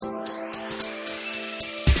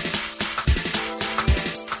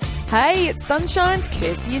Hey, it's Sunshine's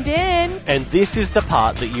Kirsty and Dan. And this is the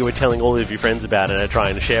part that you were telling all of your friends about and are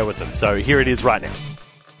trying to share with them. So here it is right now.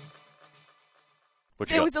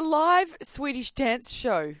 There was a live Swedish dance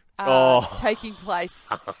show taking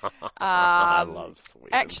place. I love Sweden.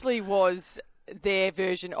 Actually was their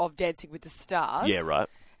version of Dancing with the Stars. Yeah, right.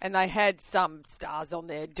 And they had some stars on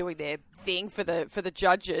there doing their thing for the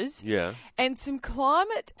judges. Yeah. And some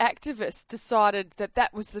climate activists decided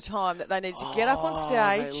that was the time that they needed to get up on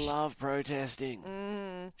stage. They love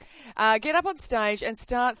protesting. Get up on stage and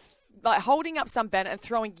start holding up some banner and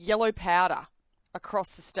throwing yellow powder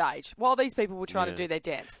across the stage while these people were trying to do their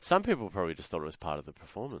dance. Some people probably just thought it was part of the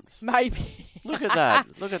performance. Maybe. Look at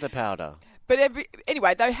that. Look at the powder. But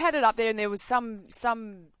anyway, they had it up there and there was some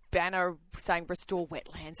banner saying restore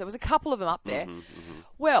wetlands. There was a couple of them up there.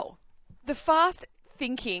 Well, the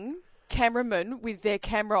fast-thinking cameraman with their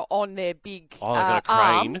camera on their big got a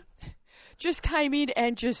arm crane. just came in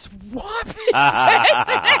and just wiped this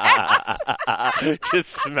person out. Just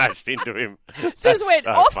smashed into him. Just went,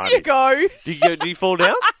 so off funny. you go. Did he fall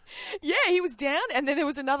down? Yeah, he was down, and then there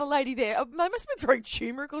was another lady there. They must have been throwing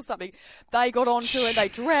turmeric or something. They got onto her, they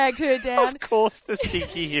dragged her down. Of course the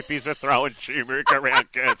stinky hippies were throwing turmeric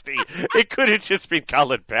around Kirsty. It could have just been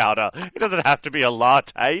coloured powder. It doesn't have to be a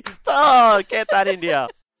latte. Oh, get that in here.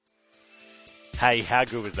 Hey, how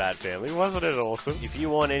good was that, family? Wasn't it awesome? If you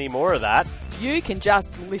want any more of that, You can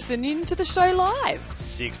just listen in to the show live.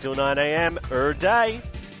 6 till 9 a.m. day.